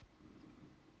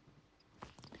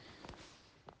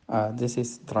This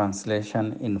is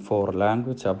translation in four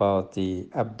language about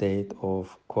the update of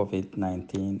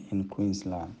COVID-19 in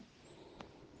Queensland.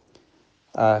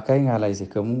 Kai ngala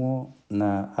isi kamu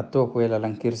na ato kwela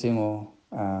lang kirsingo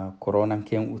corona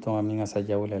keng utong minga sa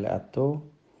jawlele ato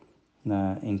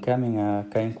na incoming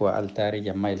kain kwa altari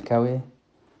jamail kawe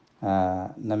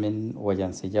namin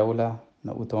wajan si jawla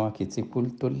na utong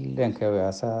kitsikul tullen kawe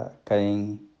asa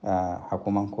kain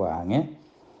hakuman kwa ange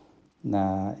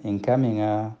na incoming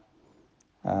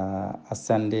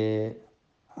asande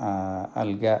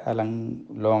alga alang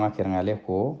longa kirngale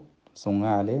ko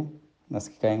sungale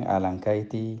naskikain alang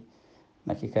kaiti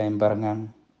nakikain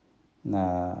barangan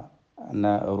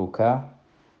na ruka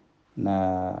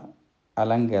na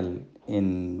alangal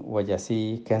in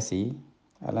wajasi kasi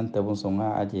alan tabun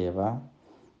sunga ajeba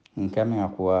nkami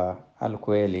akwa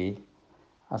alkweli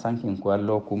asankin kwa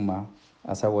lokuma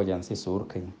asa wajan si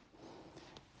surkin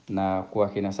na kwa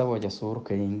kinasa waja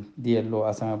surkin dielo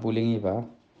asanga bulingi ba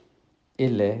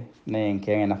ile na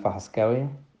yenkenge na fahaskawe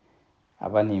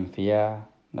abanim fia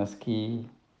naski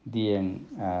dien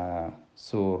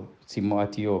sur simo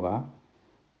atioba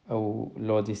au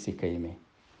lodi sikaime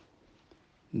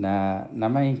na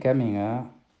nama incoming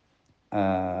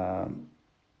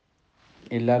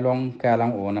illa long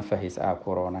kalang ona fahis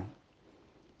corona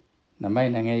nama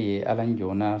inange ye alang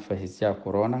jona fahis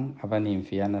corona abanim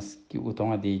fia naski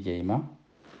utonga di jema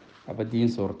abadin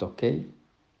sur tokei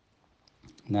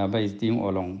na bais din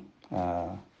olong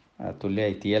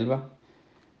tulay tielba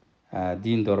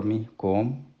din dormi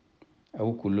kom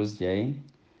au kulus jain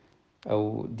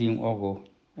au din ogo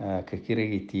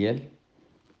kakiregi tiel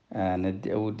na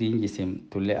au din jisim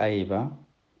tulle aiba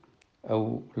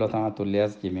au lotanga tulle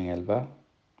as jimingelba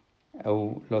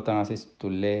au lotanga sis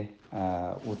tulle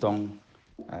utong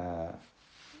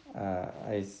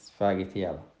ais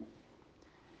fagitial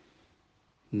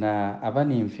na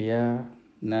abanim fia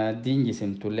na din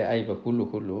jisim tulle aiba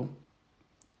kulu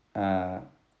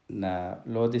na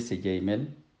lodi si jaimel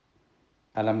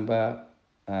alamba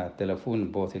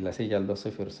telefon boti la si jaldo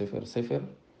 000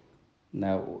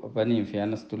 na banim fi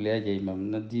anas tulia jaimam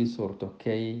na din sorto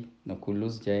kay na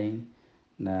kulus jain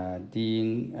na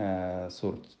din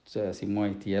sort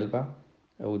simoy tielba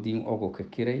au din ogo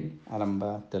kakirei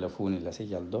alamba telefoni la si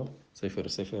jaldo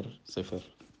 000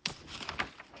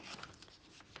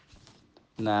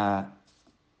 na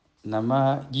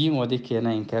nama jingo de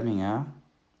kena incoming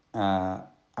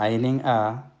aining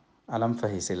alam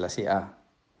fahisila si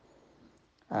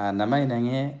nama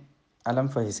inange alam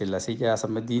fahisila si ja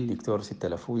asamba din diktor si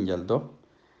telefon jaldo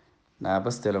na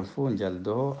bas telefon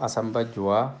jaldo asamba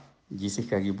jua jisi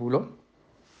kagibulo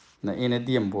na ina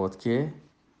diem bot ke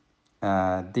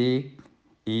dig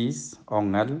is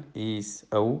ongal is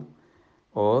au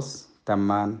os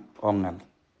taman ongal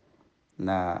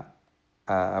na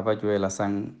abajuela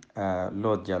sang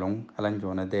lot jalong alan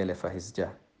jona dele fahisja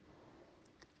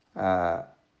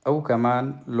au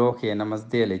kaman lo ke namas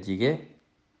dele jige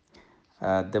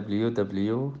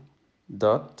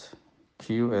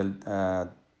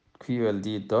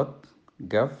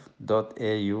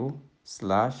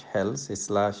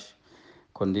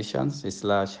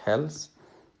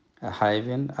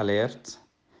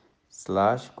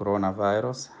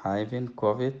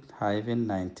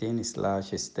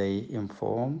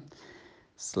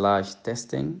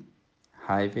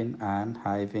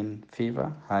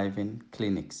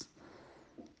informed/testing-and-fever-clinics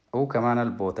au kaman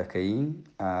albota kayin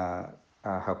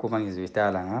hakuman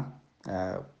isbitalan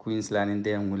Queensland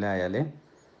indeng mulaya le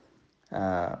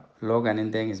logan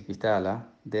indeng isbitala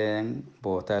den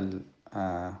botal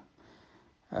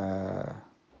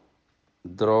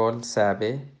drol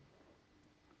sabe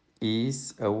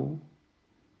is au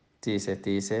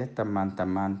tise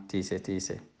taman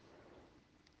tise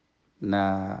na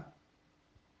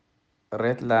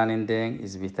red lan indeng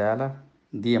isbitala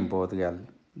diem bodgal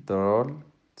drol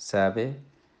sabe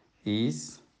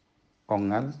is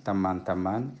ongal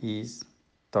taman is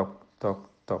tok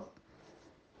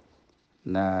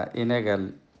na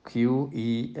inegal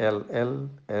QELLL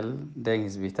deng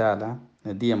isbitala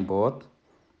na diem bod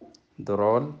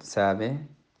drol sabe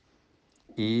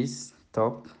is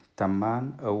tok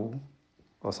taman au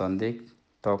osandik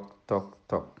tok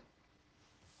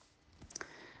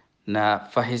na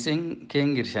fahising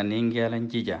ken girshaning yalan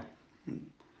jija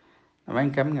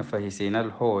naman kam nga fahisinal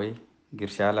hoy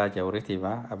girshala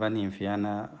jawritiba abani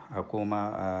fiana hakuma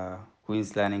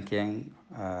Queensland ken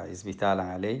isbitalan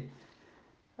alay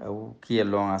au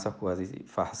kielong asa kuwazi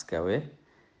fahaskawe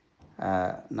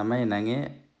namay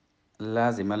nange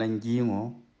lazim alan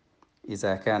jingo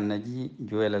إذا كان نجي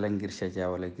جوال لنجرشة جا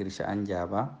ولا جرشة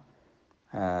أنجابا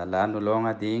لأنه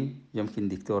لونga دين يمكن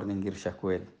دكتور نجرشة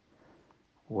كويل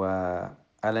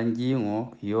وألان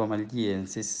جيمو يوم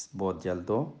الجينسيس بود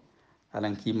جلدو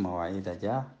ألان كيم مواعيد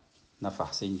جا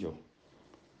نفح سنجو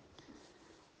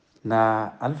na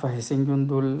alfahisinjun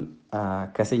dul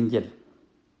kasinjel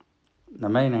na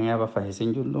may na nga ba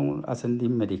fahisinjun dul asan di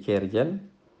medicare jel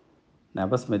na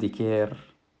bas medicare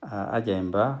ajaim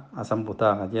ba asan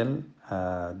buta jel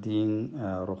din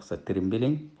rukhsat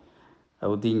trimbiling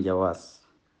au din jawas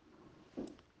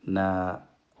na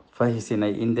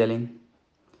fahisinay indeling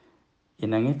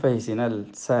inangi fahisinal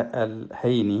sa al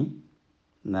hayni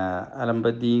na alam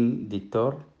bading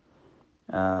diktor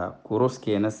kurus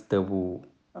kenas tabu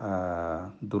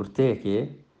durteke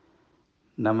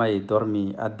namay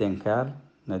dormi addenkal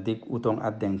na dik utong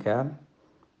addenkal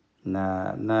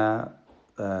na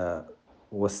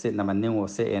wase nama ning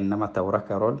wase en nama tawra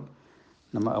karol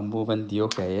nama ambuban diyo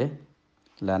kaye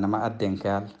la nama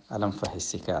addenkal alam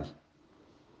fahisikal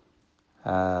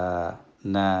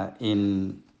na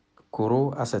in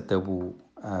kuru asa tabu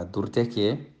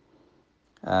durteke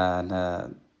na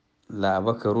la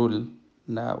abakarul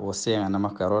na waseng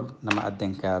nama karol nama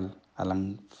addenkal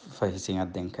alang fahising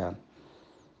addenkal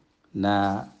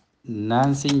na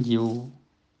nansin jiu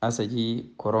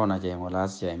asaji corona jay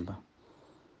molas jaimba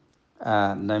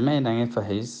na may nange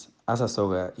fahis asa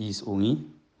soga is ungi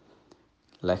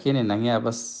lakini nange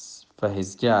bas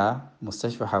fahis ja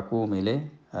mustashfa hakumi le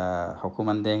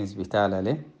hukuman deng hospital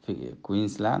le fi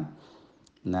Queensland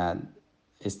na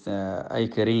ay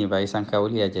kering ba isan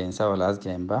kawli ajainsa walas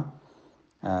jaimba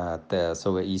te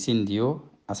soga isin dio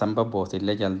asamba botil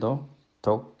le jaldo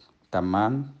tok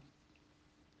taman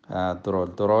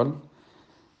dorol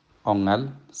ongal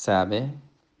sabe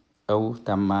au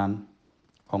taman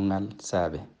ongal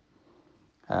sabe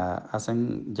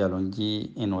asan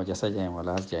jalonji in wajasa jaim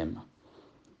walas jaima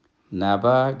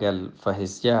naba gal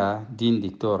fahisja din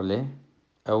diktor le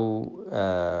au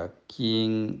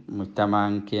king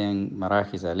mutaman king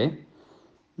marakizale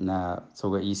na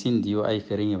soga isin dio ay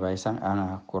kering ba isan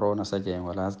corona sa jaim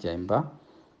walas jaimba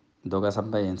doga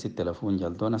samba yen si telefon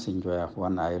jaldo na sinjoya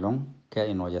wan ailong ka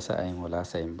in wajasa ay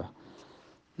walas jaimba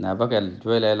na bagal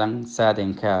joel elang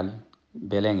saden kal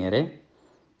belengere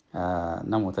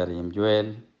na mutarim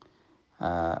joel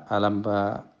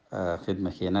alamba khidma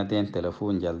kena den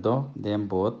telefon jaldo den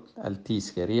bot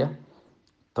altis keria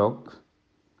tok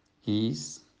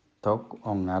is tok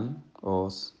ongal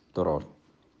os dorol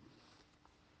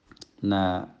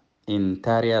na in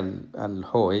tari al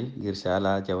hoy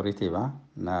girshala jawritiba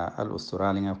na al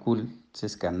australia kul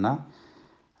siskanna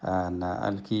na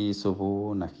alki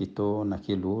subu na kito na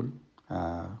kilul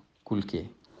kulke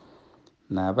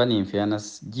na bani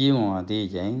fianas jimo adi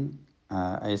jain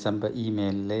ay samba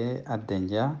email le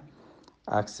adenja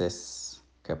access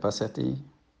capacity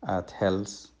at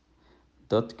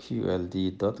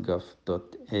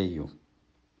health.qld.gov.au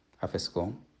afescom